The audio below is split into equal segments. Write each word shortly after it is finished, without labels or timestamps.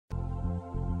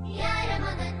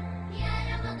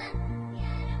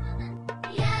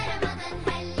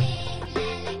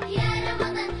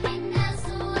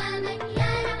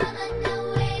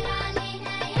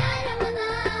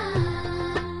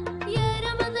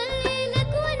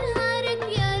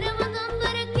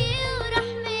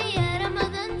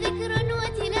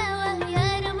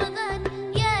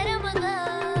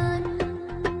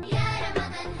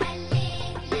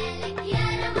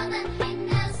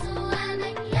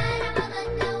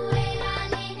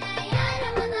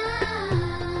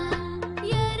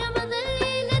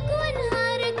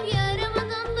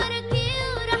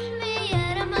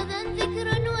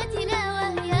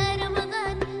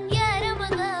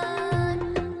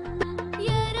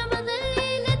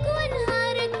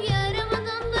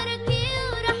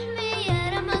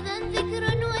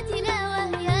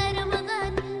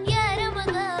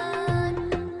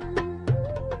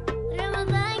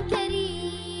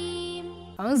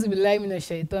A'udhu billahi minash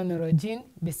shaitanir rajim.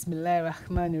 Bismillahir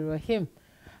rahmanir rahim.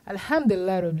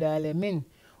 Alhamdulillah rabbil alamin.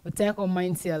 We thank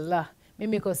Almighty Allah. May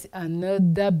make us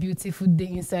another beautiful day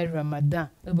inside Ramadan.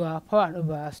 Over our power and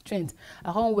over our strength.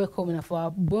 I want to welcome you for our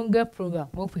Bonga program,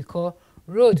 what we call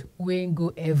Road Way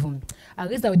Go Heaven. I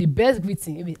guess that with the best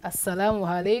greeting, maybe Assalamu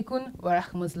alaikum wa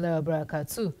rahmatullahi wa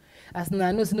barakatuh. As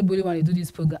I know, nobody want to do this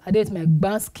program. I did my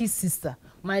Bansky sister,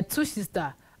 my two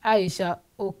sister, Aisha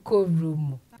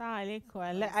Okoromo. I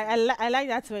like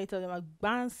that way to my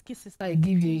Bansky sister. I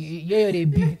give you, you're a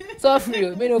big. So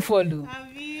free, may no follow.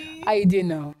 How you doing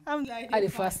now? I'm like, how the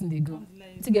fasting they go?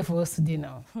 What you get for us today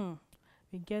now?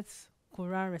 We get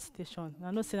Quran recitation. I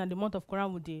know saying that the month of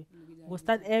Quran we'll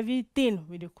start everything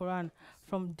with the Quran.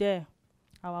 From there,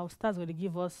 our ustads will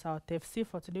give us our tafsir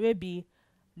for today. Will be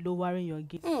lowering your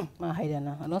gaze. Man, hide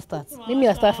now. I don't start. Let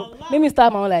me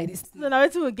start my own like this. So now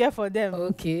what we get for them?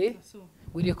 Okay.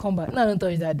 Will you come back? No, don't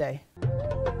touch that die.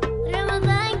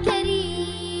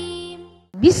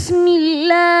 بسم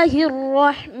الله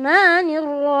الرحمن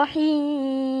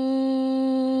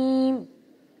الرحيم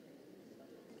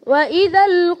وإذا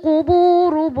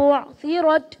القبور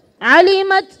بعثرت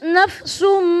علمت نفس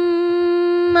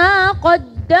ما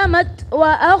قدمت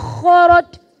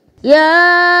وأخرت يا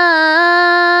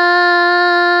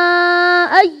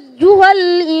أيها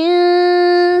الإنسان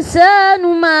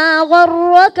ما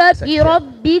غرك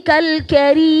بربك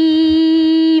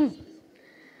الكريم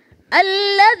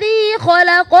الذي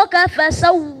خلقك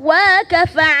فسواك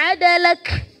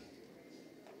فعدلك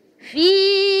في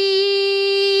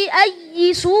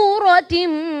أي صورة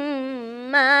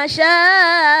ما شاء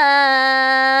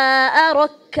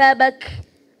ركبك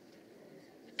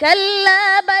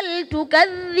كلا بل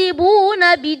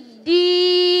تكذبون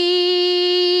بالدين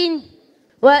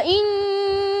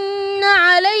وإن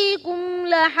عليكم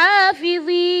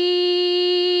لحافظين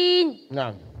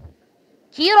نعم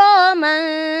كراما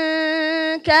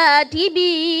كاتبين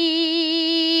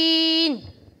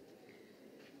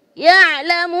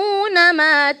يعلمون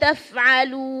ما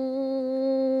تفعلون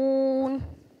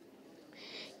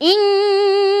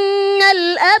إن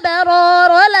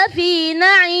الأبرار لفي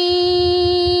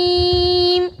نعيم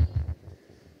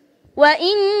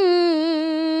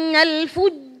وإن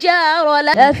الفجار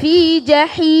لفي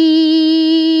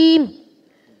جحيم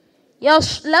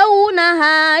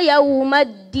يصلونها يوم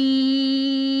الدين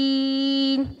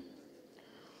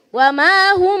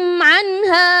وما هم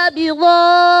عنها بغائبين.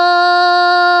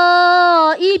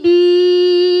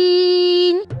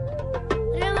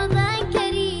 رمضان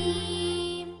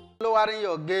كريم. Lowering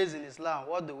your gaze in Islam,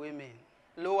 what do we mean?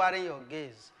 Lowering your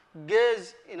gaze.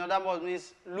 Gaze in other words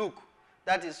means look.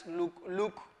 That is look.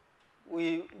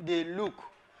 They look.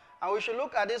 And we should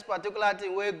look at this particular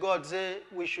thing where God say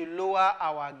we should lower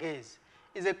our gaze.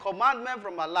 It's a commandment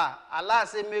from Allah. Allah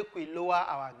say make we lower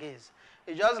our gaze.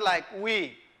 It's just like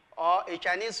we or a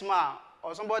Chinese man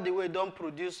or somebody who don't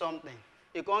produce something.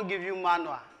 He can't give you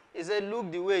manual. He say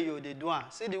look the way you dey do it.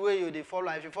 See the way you dey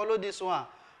follow. If you follow this one,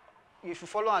 if you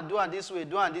follow and do it this way,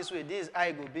 this is how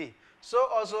it go be. So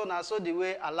also now so the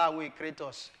way Allah will create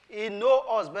us. He know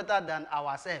us better than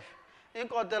ourselves. He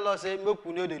can tell us say make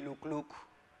we know the look.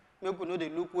 Make we know the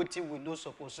look what we not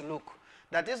supposed to look.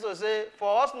 That is to say,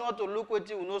 for us not to look what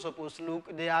we not supposed to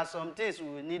look, there are some things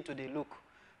we need to look.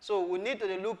 So we need to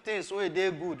look things where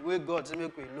they good, where God say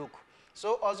make we look.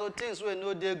 So also things where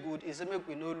no they good is make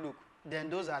we no look. Then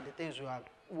those are the things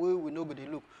we know they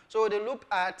look. So they look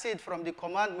at it from the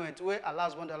commandment where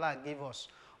Allah's one Allah give us.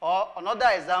 Or another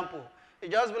example, it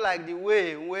just be like the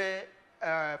way where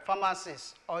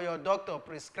pharmacist or your doctor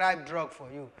prescribe drug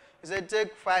for you. He said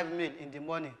take 5 ml in the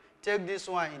morning. Take this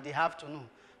one in the afternoon.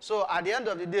 So at the end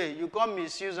of the day, you come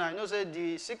misuse and you know say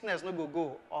the sickness no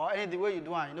go or any the way you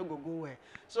do it, you no go well.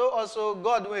 So also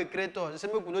God will create us. He say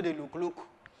make we know they look.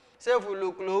 Say if we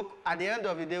look, at the end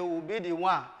of the day we will be the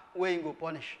one where you go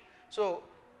punish. So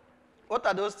what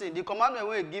are those things? The commandment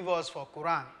will give us for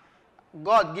Quran.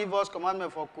 God give us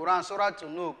commandment for Quran, Surah to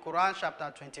know, Quran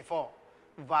chapter 24,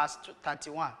 verse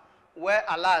 31, where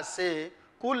Allah say,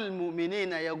 Kul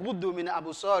mu'minina yaghuddu min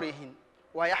absarihim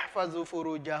wa yahfazu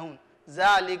furujahum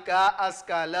zalika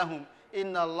aska lahum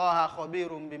inna Allaha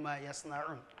khabirum bima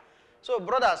yasna'un. So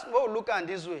brothers, we look at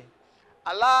this way.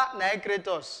 Allah na create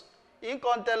us. He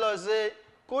can tell us say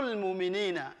Kul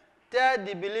mu'minina, tell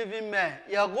the believing men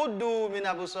yaghuddu min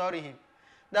absarihim,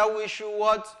 that we should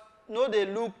what? No, they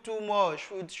look too much.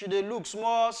 Should they look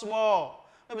small?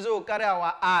 Maybe so we carry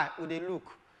our eye, would they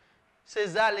look? Say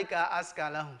Zalika aska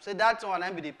lahum. Say that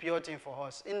one be the pure thing for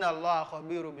us. Inna Allah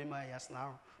khabiru bima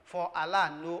yasna'un. For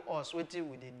Allah know us, what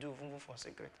we they do for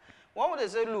secret. When they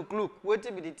say look,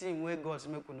 what be the thing where God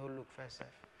make we no look first?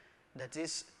 That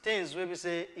is, things wey be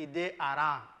say e dey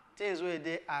around. Things wey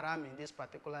dey around in this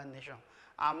particular nation.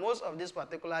 And most of this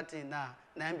particular thing now,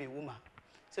 na be woman.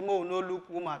 Say, mo no look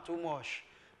woman too much.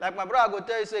 Like my brother go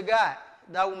tell you, say, guy,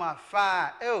 that woman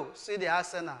fine. Oh, see the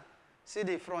arsenal. See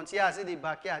the front here, see the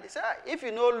backyard. He say, if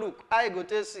you no look, how you go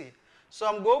to see?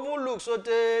 Some go even look, so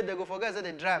they go forget that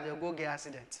they drive, they go get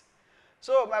accident.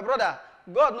 So, my brother,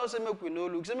 God knows say make we no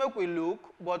look. Say make we look,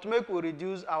 but make we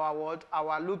reduce our what?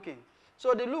 Our looking.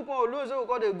 So the look, when we look, so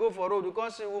we go for road, we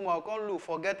can't see woman, we can't look,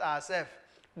 forget ourselves,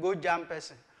 go jam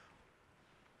person.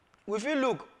 We feel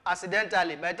look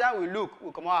accidentally. By the time we look,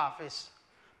 we come out our face.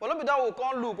 But not be that we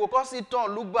can't look, we can't see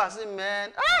turn, look back, say,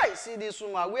 man, I see this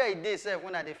woman, where it is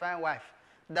when I define wife.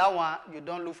 That one, you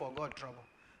don't look for God trouble.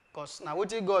 Because now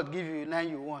what God give you, now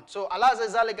you want. So Allah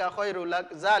says, Zalika khairu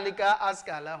lak, Zalika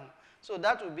aska lahum. So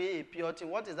that will be a pure thing.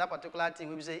 What is that particular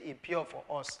thing? We say a pure for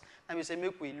us. And we say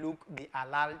make we look the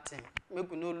halal thing.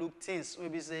 Make we no look things.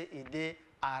 We say a day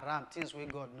haram, things we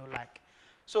God no like.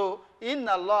 So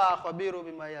inna Allah khabiru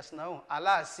bima yasnaun.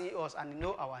 Allah see us and he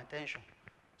know our intention.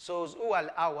 So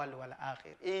huwal awwal wal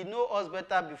akhir. He know us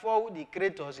better before the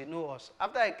creators. He know us.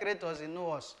 After he create us, he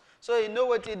know us. So he know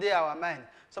what he did our mind.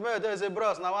 Somebody will tell you, say,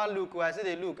 bros, now one look. I see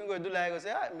the look. You go do like, I go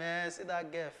say, ah, man, see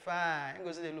that girl fine. You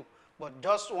go see the look. But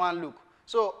just one look.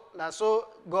 So that's so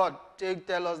God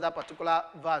tell us that particular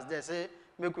verse there. Say,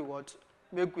 make we what?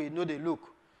 Make we know the look.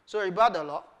 So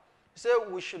Ibadallah, say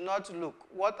we should not look.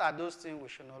 What are those things we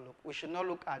should not look? We should not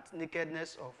look at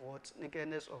nakedness of what?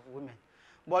 Nakedness of women.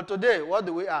 But today, what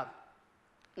do we have?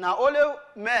 Now only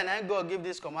men and God give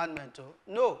this commandment to.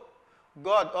 No.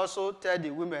 God also tell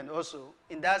the women also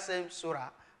in that same surah,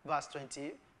 verse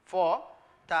 24,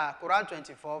 Quran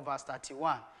 24, verse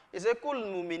 31. He said, Kul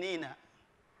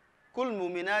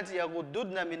muminati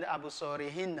yaguddudna min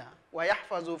absarihinna wa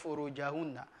yahfazu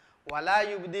furujahunna wa la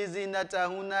yubdi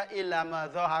zinatahunna illa ma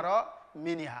dhahara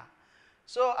minha.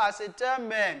 So as he tell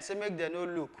men, say make them no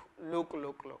look.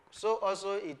 So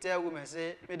also he tell women,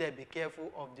 say make them be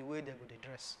careful of the way they go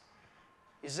dress.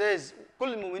 He says,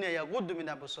 Kul muminati yaguddu min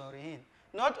absarihin.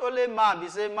 Not only man, he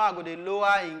say man go dey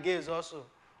lower in gaze also.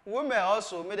 Women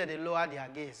also make them they lower their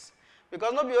gaze.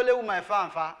 Because not be only woman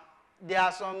far. There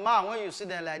are some men, when you see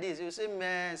them like this, you say,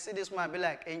 man, see this man be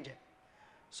like angel.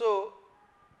 So,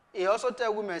 he also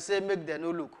tell women, say, make them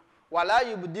no look. Wala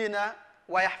yubdina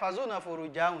wa yahfazuna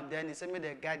furujahun. Then he say, make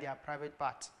them guide their private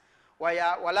part.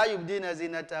 Wala yubdina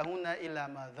zinatahunna illa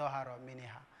ma dhahara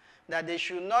minha. That they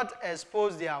should not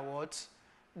expose their what?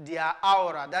 Their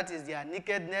aura, that is their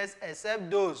nakedness,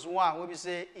 except those one will be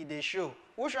say, they show.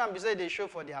 Which one be say they show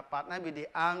for their partner? Be the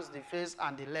arms, the face,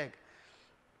 and the leg.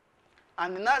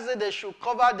 And now say they should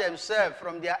cover themselves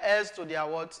from their heads to their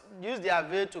what? Use their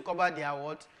veil to cover their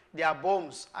what? Their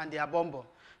bones and their bum.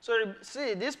 So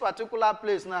see, this particular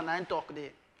place now, I talk there.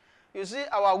 You see,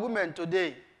 our women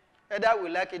today, either we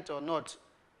like it or not,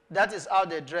 that is how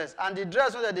they dress. And the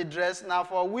dress that they dress, now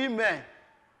for women,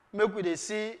 make we they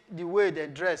see the way they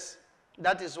dress.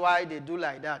 That is why they do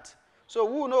like that. So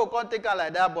we know we can't take her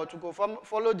like that, but we go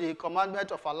follow the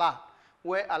commandment of Allah,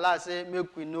 where Allah say,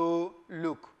 make we no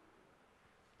look.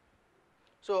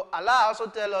 So Allah also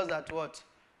tells us that what?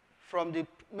 From the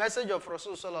message of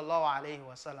Rasul sallallahu alayhi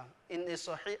wa sallam, in a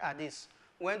Sahih hadith,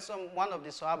 when one of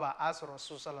the Sahaba asked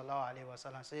Rasul sallallahu alayhi wa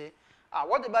sallam, say,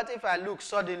 what about if I look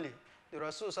suddenly? The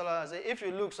Rasul sallallahu alayhi wa sallam say, if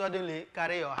you look suddenly,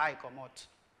 carry your eye come out.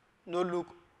 No look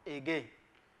again.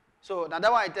 So now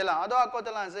that one I tell him, other one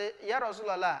tell him and say, Ya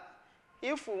Rasulallah,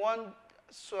 if we want,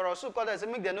 so Rasul called and say,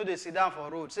 make them know they sit down for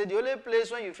road. Say the only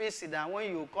place when you feel sit down, when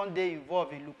you can't dey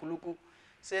involved in luku,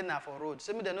 say na for road.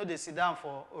 Say me they know they sit down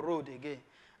for road again.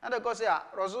 And they go say,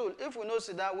 Rasul, if we no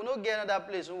sit down, we no get another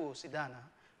place we will sit down.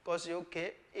 Because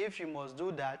okay, if you must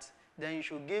do that, then you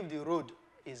should give the road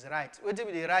his right. What will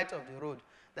be the right of the road?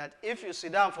 That if you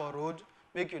sit down for road,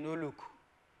 make you no look.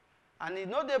 And it's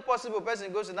not the possible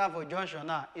person go sit down for junction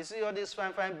now. You see all these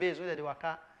fine base where they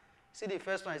waka. See the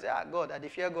first one, you say, God, I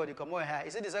fear God, you come over here.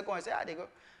 You see the second one, you say, they go.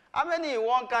 How many in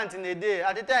one count in a day?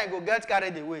 At the time, you go get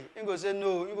carried away. You go say,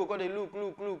 no, you go call the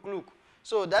look.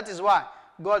 So that is why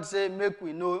God say, make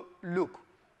we no look.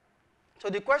 So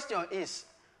the question is,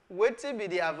 what will be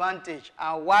the advantage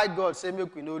and why God say,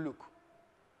 make we no look?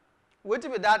 What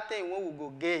will be that thing when we go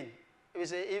gain? We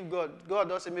say, if God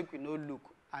does say, make we no look.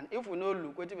 And if we no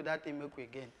look, what will be that thing make we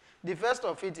gain? The first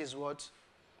of it is what?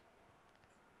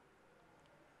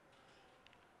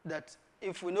 That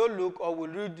if we no look or we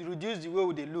reduce the way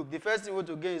we look, the first thing we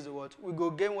to gain is what? We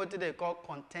go gain what they call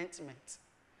contentment.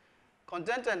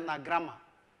 Contentment na grammar.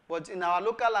 But in our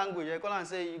local language, I call and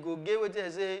say, you go gain what they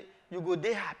say, you go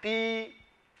dey happy.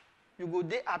 You go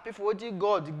dey happy for what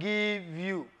God give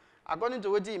you. according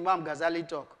to what Imam Ghazali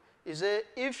talk, he say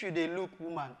if you dey look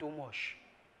woman too much,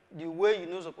 the way you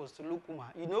no supposed to look woman,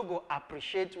 you no go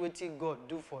appreciate wetin God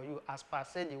do for you as per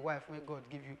say the wife wey God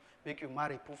give you, make you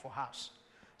marry, put for house.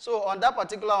 So on that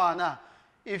particular one now,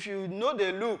 if you know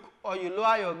the look or you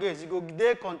lower your gaze, you go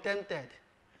dey contented.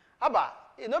 Aba,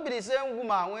 it no be the same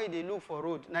woman when they look for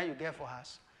road, now you get for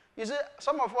house. You see,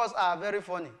 some of us are very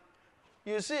funny.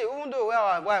 You see, even though we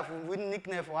our wife with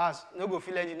nickname for us, no go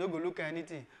feel anything, no go look at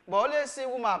anything. But always see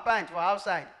woman pint for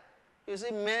outside. You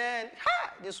see, man,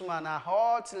 ha, this woman a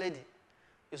hot lady.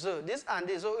 You see, this and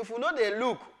this. So if we know they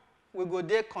look, we go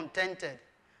there contented.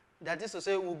 That is to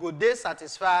say, we go there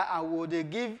satisfied and we will dey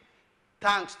give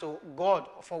thanks to God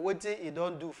for what he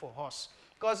don't do for us.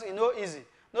 Because it's not easy.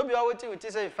 No be always we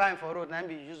say fine for road, and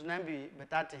be use, and be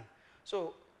better thing.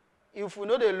 So if we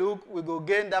know the look, we go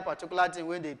gain that particular thing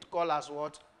when they call us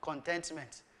what?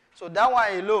 Contentment. So that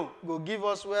one alone will give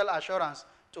us well assurance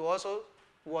to also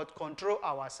what? Control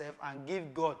ourselves and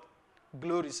give God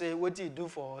glory. Say what he do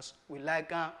for us, we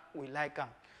like him, we like him.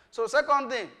 So second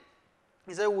thing,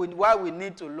 he said why we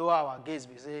need to lower our gaze,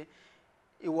 we say,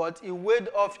 it weighed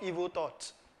off evil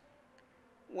thoughts.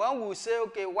 When we say,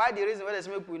 okay, why the reason why they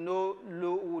make we know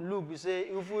look, we say,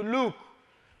 if we look,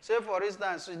 say for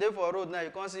instance, you dey for road now,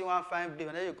 you can't see one fine babe,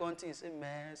 and then you can't think, say,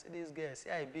 man, see this girl, see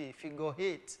I be, figure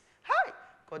 8. Hi!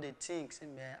 Because they think, say,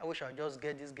 man, I wish I just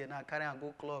get this girl now, carry and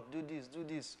go club, do this, do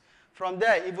this. From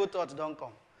there, evil thoughts don't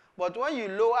come. But when you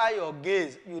lower your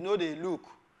gaze, you know they look.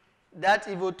 That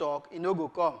evil talk, it no go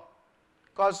come.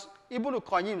 Because Ibn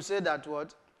Qayyim said that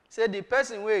what? Say the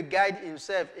person will guide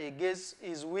himself against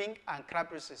his wing and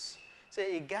caprices.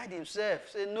 Say he guide himself.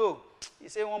 Say no. He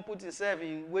say won't put himself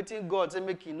in waiting God say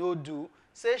make he no do.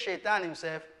 Say Shaitan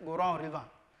himself go run river.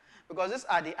 Because these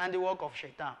are the handiwork of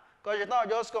Shaitan. Because Shaitan will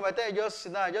just come, I tell you just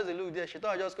sit down, just look there.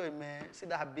 Shaitan will just go, man, see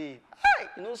that babe. Hi!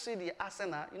 You don't see the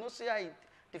arsenal. You don't see how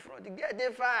the girl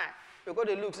they fine. Because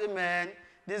they look, say, man,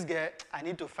 this girl, I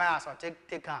need to find as I'll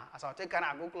take her. As I'll take her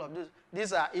and go club.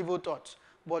 These are evil thoughts.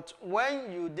 But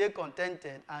when you dey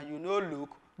contented and you no look,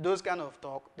 those kind of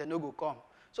talk, they no go come.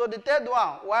 So the third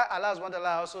one, why Allah subhanahu wa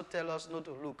ta'ala also tell us not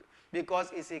to look? Because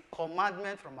it's a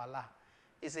commandment from Allah.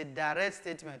 It's a direct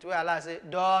statement where Allah say,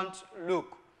 don't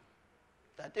look.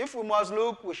 That if we must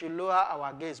look, we should lower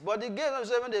our gaze. But the gaze, not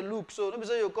say when they look, so don't be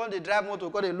say you come, they drive motor,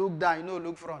 you come, they look down, you know,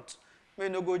 look front. May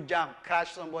no go jam,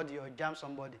 crash somebody or jam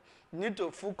somebody. You need to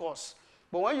focus.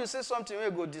 But when you say something where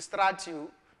it go distract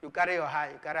you, you carry your eye,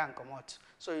 you carry and come out.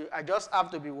 So I just have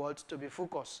to be what? To be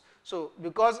focused. So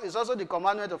because it's also the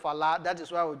commandment of Allah, that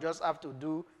is why we just have to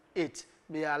do it.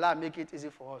 May Allah make it easy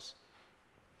for us.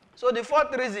 So the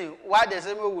fourth reason why the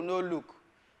same way we no look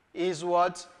is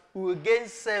what? We will gain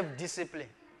self-discipline.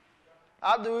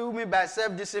 How do we mean by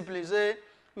self-discipline? Say,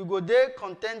 we go there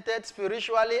contented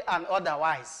spiritually and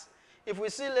otherwise. If we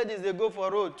see ladies, they go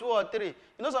for road, 2 or 3. You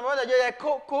know, some people,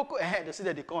 they see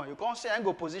that they come. You can't say, I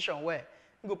go position where?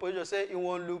 You go position, say, you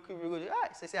won't look. You go,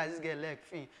 see how this girl leg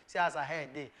fin, see how her hair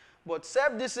day. But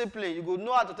self-discipline, you go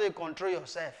know how to take control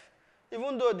yourself.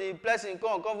 Even though the person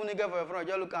come for your friend,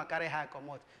 just look and carry her come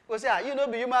out. You go say, you know,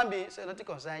 be human being, so nothing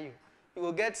concern you. You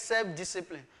will get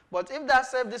self-discipline. But if that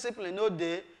self-discipline no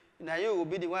day, now you will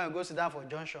be the one who goes sit down for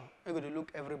junction. You're going to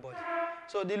look everybody.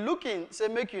 So the looking, say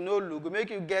make you no look, make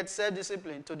you get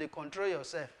self-discipline to control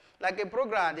yourself. Like a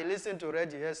program they listened to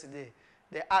radio yesterday.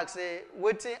 They ask, say,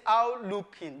 waiting how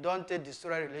looking don't take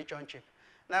destroy relationship.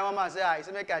 Now mama say, I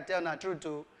say make I tell the truth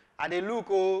too. And they look,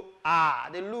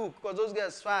 they look, because those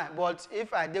girls fine. But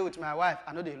if I deal with my wife,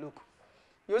 I know they look.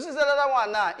 You see another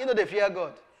one now, you know they fear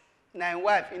God. Now in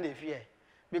wife, in the fear.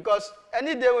 Because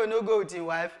any day we no go with your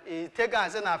wife, he take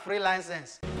and send a free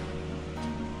license.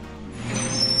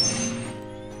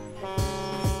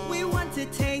 We want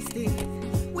it tasty,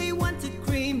 we want it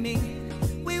creamy,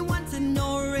 we want it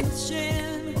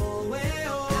nourishing. Oh,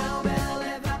 Cowbell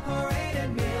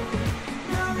evaporated milk,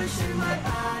 nourishing my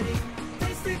body,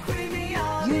 tasty creamy.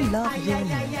 You love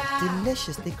yummy,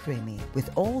 deliciously creamy, with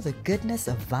all the goodness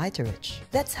of Vitarich.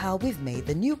 That's how we've made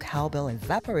the new Cowbell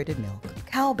evaporated milk.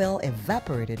 Cowbell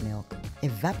evaporated milk,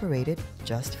 evaporated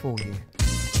just for you.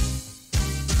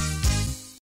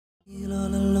 Feel all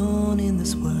alone in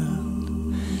this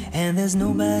world, and there's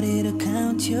nobody to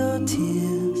count your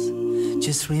tears.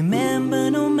 Just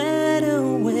remember, no matter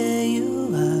where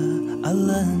you are,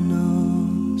 Allah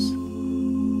knows.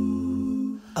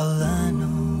 Allah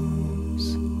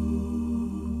knows.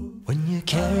 When you're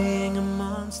carrying a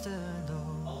monster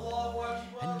alone,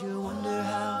 and you wonder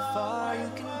how far you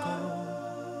can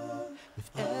go, with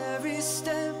every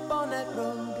step on that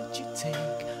road that you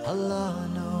take, Allah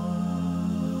knows.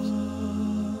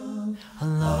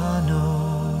 Allah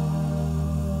knows.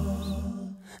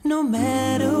 No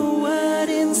matter what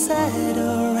inside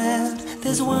or out,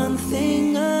 there's one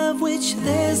thing of which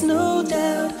there's no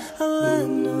doubt. Allah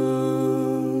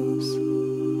knows,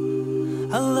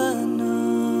 Allah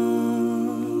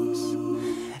knows.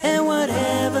 And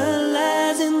whatever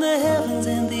lies in the heavens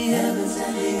and the earth,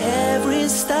 every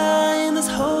star in this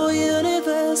whole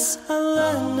universe,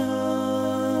 Allah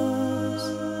knows,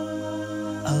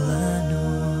 Allah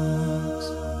knows.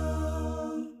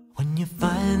 When you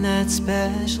find that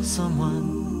special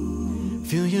someone,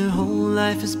 feel your whole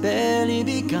life has barely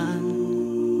begun.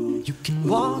 You can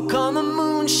walk on the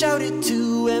moon, shout it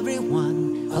to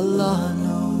everyone. Allah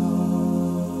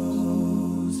knows,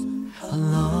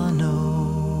 Allah knows.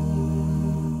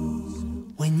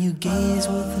 When you gaze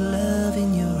with love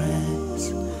in your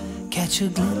eyes, catch a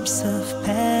glimpse of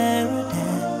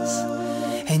paradise,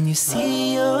 and you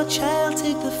see your child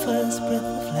take the first breath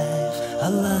of life.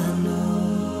 Allah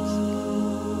knows,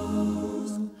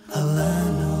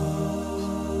 Allah knows.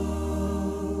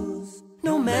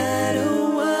 No matter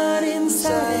what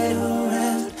inside or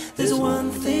out, there's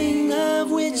one thing of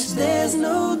which there's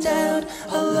no doubt.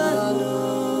 Allah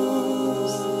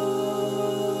knows,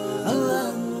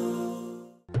 Allah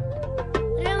knows.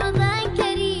 Ramadan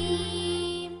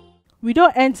Kareem. We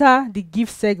don't enter the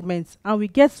gift segment and we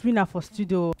get winner for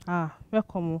studio.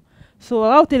 Welcome. So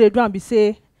I'll tell you and be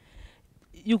say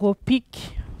you go pick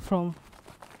from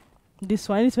this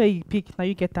one. This way you pick, now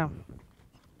you get them.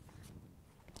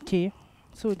 Okay,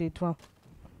 so they do.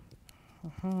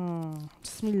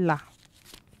 Bismillah.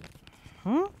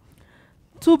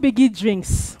 2 biggie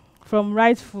drinks from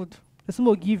Right Food. The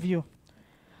will give you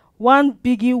 1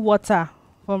 biggie water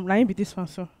from now be this one.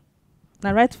 So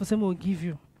now Right Food will give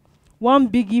you 1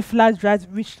 biggie flash drive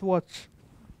wristwatch.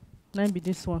 Now be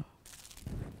this one.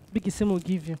 Biggie Sim will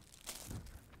give you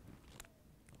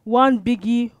 1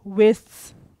 biggie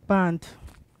waistband.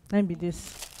 Now be this.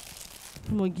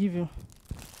 Sim will give you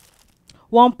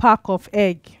 1 pack of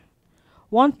egg,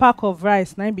 1 pack of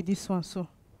rice. Now be this one. So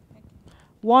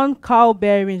 1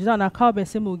 cowbell range. Now cowbell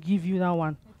Sim will give you that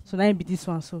one. So now be this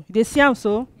one. So they see am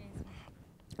so.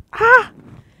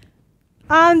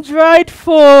 Android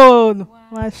phone. Wow.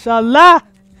 Mashallah.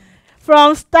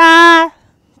 From Star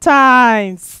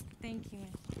Times. Thank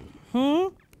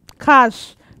you.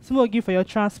 Cash. Someone will give for your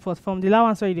transport. From the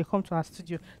allowance where they come to our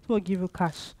studio, someone will give you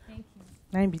cash. Thank you.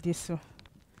 Now be this so.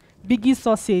 Biggie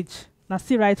sausage. Now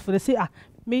see Right Food. They say,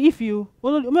 may if you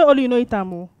only you know it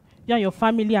amo. You and your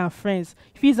family and friends.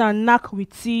 If it's a knack with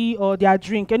tea or their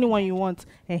drink, anyone you want.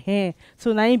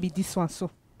 So now be this one. So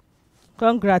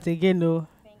congrats again, no.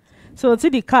 So see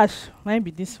the cash, might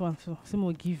be this one. So someone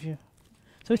will give you.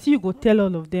 So see you go tell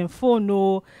all of them. Phone,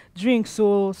 no, drinks,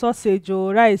 so sausage,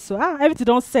 or rice, so everything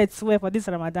don't set well for this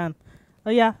Ramadan.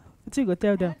 Oh yeah, what you go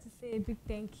tell them? I have to say a big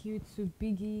thank you to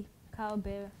Biggie,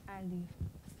 Cowbell, and the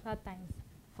Star Times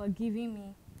for giving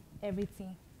me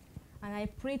everything. And I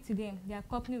pray to them, their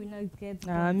company will not get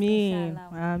Ameen.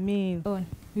 Ameen. Oh,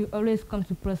 we always come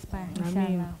to prosper,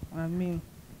 inshallah. Ameen.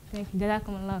 Thank you.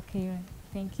 Jazakumullah khairan.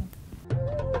 Thank you.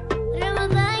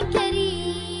 Ramadan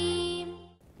Kareem.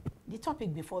 The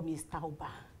topic before me is Tauba.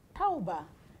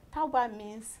 Tauba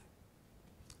means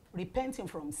repenting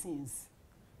from sins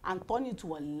and turning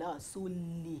to Allah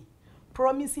solely,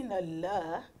 promising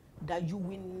Allah that you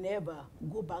will never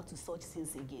go back to such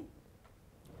sins again.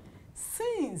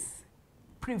 Sins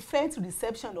prevent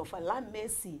reception of Allah's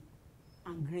mercy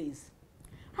and grace.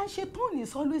 And Shaitan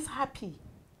is always happy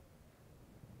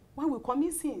when we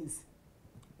commit sins.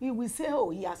 He will say, oh,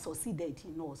 he has succeeded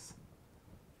in us.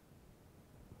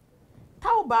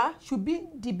 Tauba should be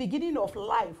the beginning of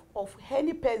life of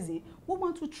any person who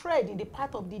wants to tread in the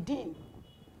path of the deen.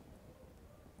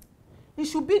 It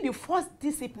should be the first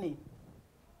discipline.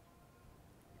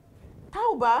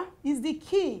 Tauba is the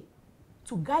key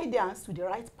to guidance to the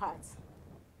right path.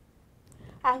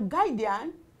 And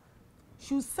guidance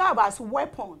should serve as a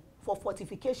weapon for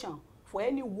fortification for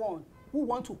anyone who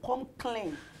wants to come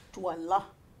clean to Allah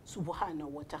subhanahu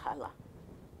wa ta'ala.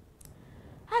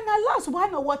 And Allah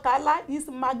subhanahu wa ta'ala is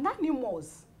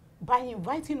magnanimous by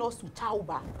inviting us to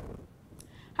Tauba.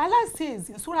 Allah says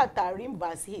in Surah Tarim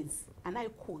verse 8, and I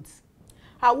quote,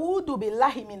 A'udhu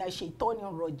billahi minash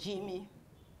shaitanir rajim.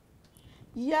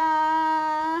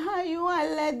 Ya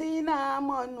ayyuhalladhina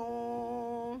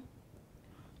amanu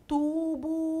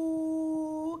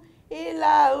tubu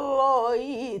ila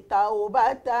Allahi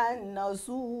taubatan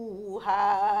nasuha.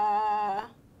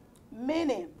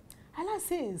 Meaning, Allah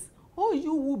says, oh,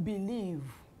 you who believe,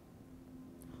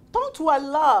 turn to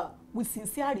Allah with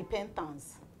sincere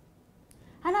repentance.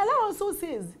 And Allah also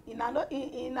says in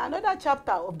another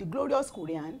chapter of the glorious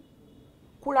Quran,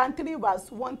 Quran 3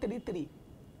 verse 133.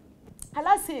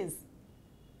 Allah says,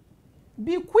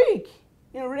 be quick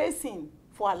in racing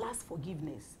for Allah's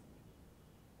forgiveness.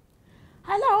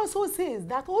 Allah also says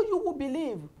that all you who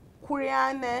believe,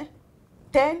 Quran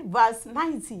 10 verse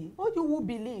 90, all you who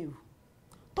believe,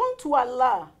 turn to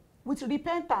Allah with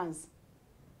repentance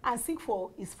and seek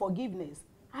for his forgiveness,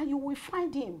 and you will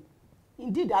find him.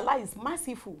 Indeed, Allah is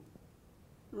merciful,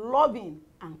 loving,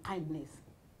 and kindness.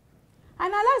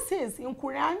 And Allah says in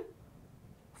Quran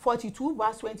 42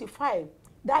 verse 25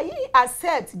 that he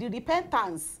accepts the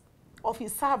repentance of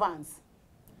his servants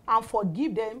and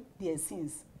forgive them their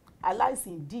sins. Allah is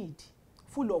indeed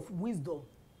full of wisdom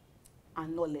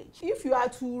and knowledge. If you are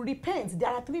to repent, there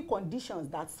are 3 conditions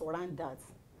that surround that.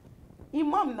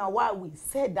 Imam Nawawi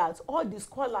said that all the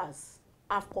scholars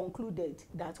have concluded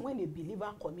that when a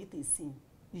believer commits a sin,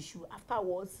 he should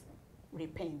afterwards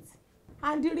repent.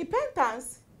 And the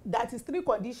repentance that is 3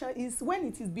 conditions is when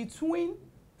it is between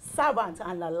servant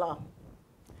and Allah.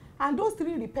 And those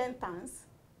 3 repentance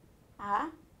are,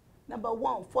 number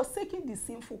 1, forsaking the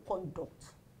sinful conduct,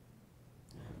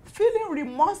 feeling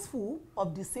remorseful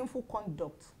of the sinful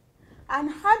conduct, and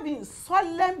having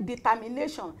solemn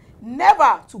determination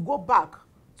never to go back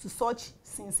to such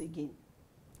sins again.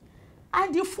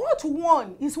 And the 4th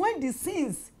one is when the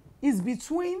sins is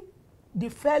between the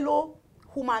fellow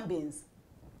human beings,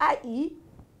 i.e.,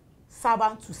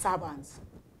 servant to servant.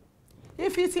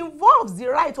 If it involves the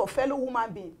right of fellow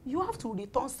human being, you have to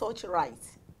return such right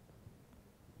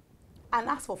and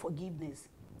ask for forgiveness.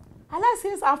 Allah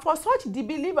says, and for such the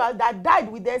believers that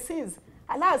died with their sins,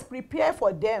 Allah has prepared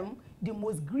for them the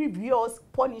most grievous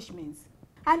punishments.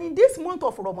 And in this month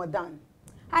of Ramadan,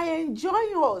 I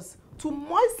enjoin us to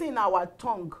moisten our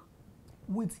tongue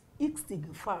with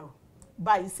istighfar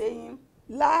by saying,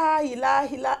 La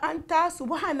ilaha illa anta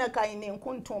subhanaka inni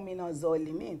kuntu minaz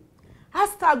zalimin.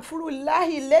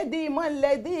 Astaghfirullahi alladhi man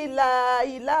ladhi la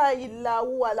ilaha illa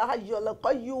huwa al-hayyul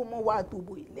qayyum wa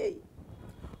atubu ilayh.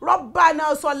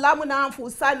 Rabbana sallamna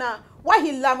anfusana wa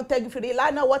illam taghfir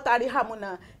lana wa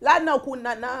tarhamna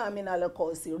lanakunanna minal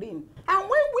khasirin. And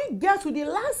when we get to the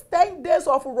last 10 days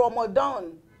of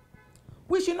Ramadan,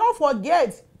 we should not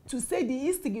forget to say the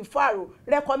istighfar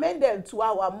recommended to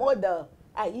our mother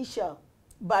Aisha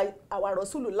by our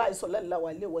Rasulullah sallallahu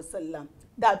alaihi wasallam,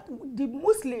 that the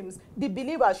Muslims, the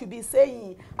believers, should be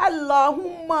saying,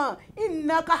 Allahumma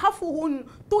innaka hafuhun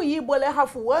tuyyibul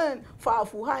hafwan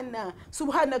fa'fu anna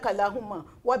subhanaka Allahumma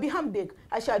wa bihamdik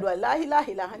ashhadu an la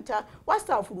ilaha illa anta wa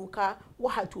astaghfiruka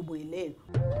wa atubu ilayk.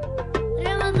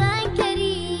 Ramadan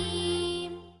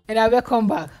Kareem. And I welcome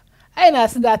back. I now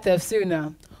see that tafsir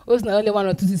now. Also, not only 1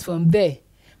 or 2 things from there.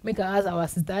 Make us ask our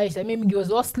sister Aisha. Maybe give us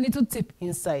just little tip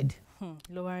inside.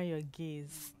 Lowering your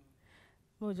gaze.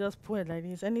 We'll just put it like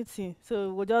this. Anything.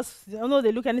 So we'll just, I don't know,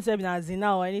 they look at anything as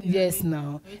zina or anything. Yes,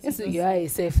 now. So you are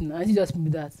yourself now. And you just be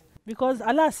that. Because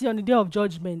Allah see on the day of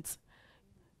judgment,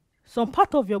 some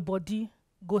part of your body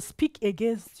go speak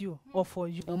against you or for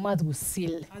you. Your mouth will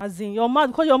seal. As in your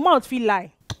mouth, because your mouth feel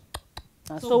lie.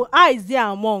 So eyes there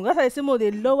among. That's why I say more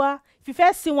they lower. If you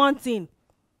first see one thing,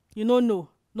 you don't know.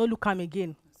 No look am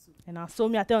again. And I so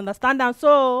me I tell understand them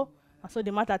so. And so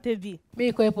the matter TV.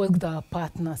 Make help us with our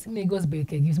partners. Make us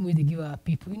better gives me to give our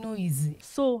people. You know easy.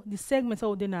 So the segment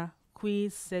all then a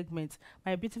quiz segment.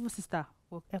 My beautiful sister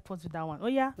will help us with that one. Oh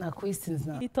yeah. Now questions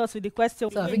now. Hit us with the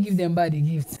question. So I will give them back the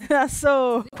gift.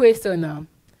 So Question now.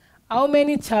 How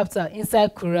many chapters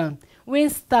inside Quran when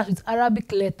start with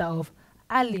Arabic letter of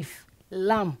Alif,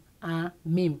 Lam, and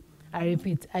Mim? I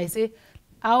repeat. I say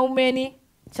how many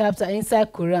chapters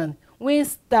inside Quran when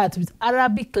start with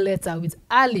Arabic letter with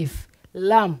Alif,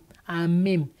 Lam, and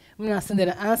Mim? I'm gonna send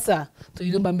the answer to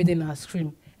your number made in our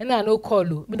screen. And I no call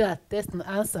you. Me that test the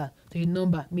answer to your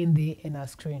number made in our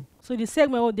screen. so the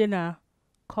segment all then a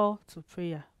call to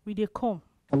prayer. We dey come.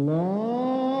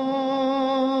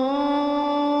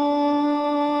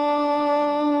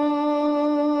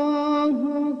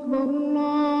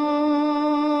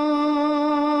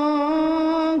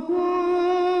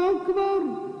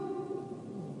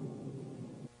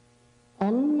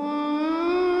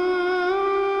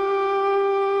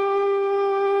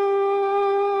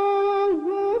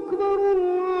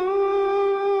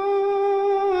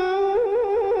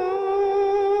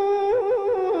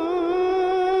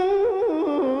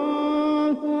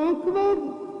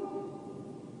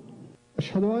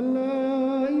 أشهد أن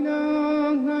لا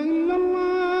إله إلا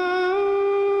الله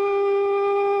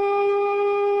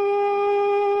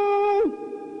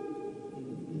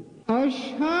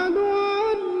أشهد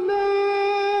أن لا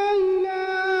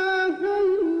إله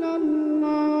إلا الله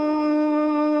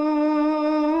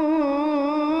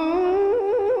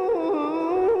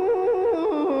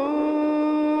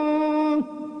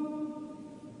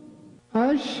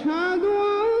أشهد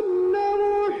أن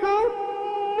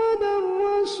محمدا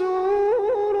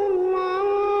رسول الله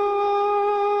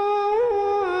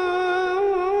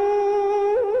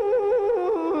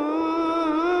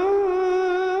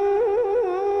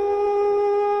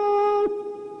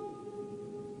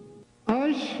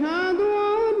أشهد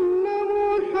أن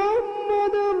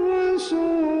محمدا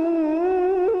رسول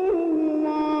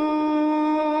الله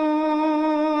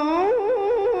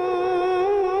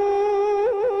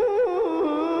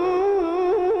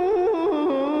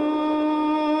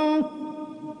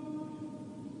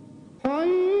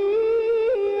حي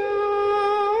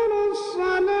على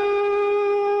الصلاة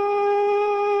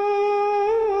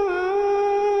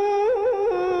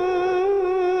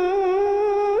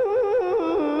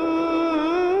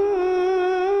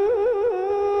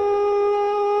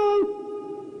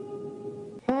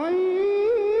حي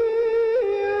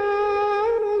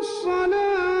على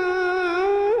الصلاة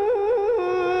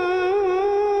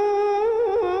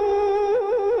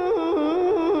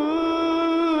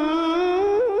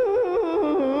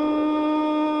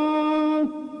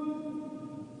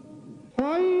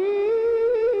حي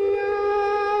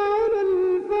على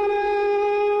الفلاح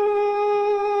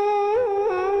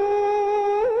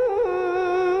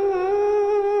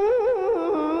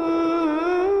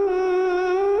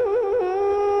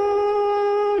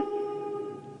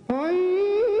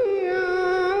حي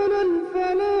على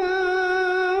الفلاح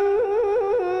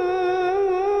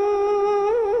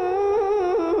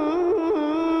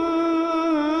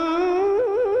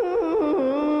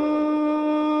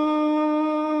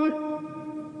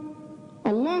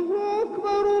الله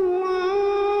أكبر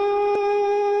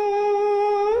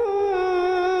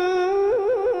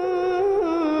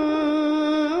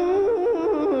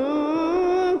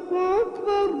الله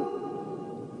أكبر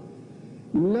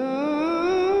لا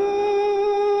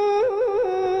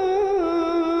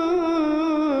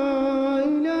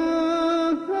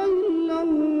إله إلا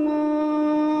الله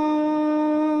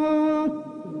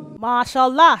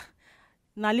Mashallah.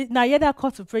 Now hear that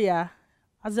call to prayer.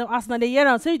 As na the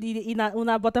year so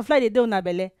una butterfly they do una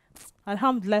belle.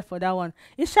 Alhamdulillah for that one.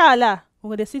 Inshallah,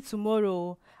 we're gonna see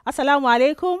tomorrow. Assalamu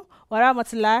alaikum wa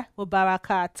rahmatullahi wa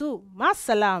barakatuh.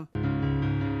 Masalam.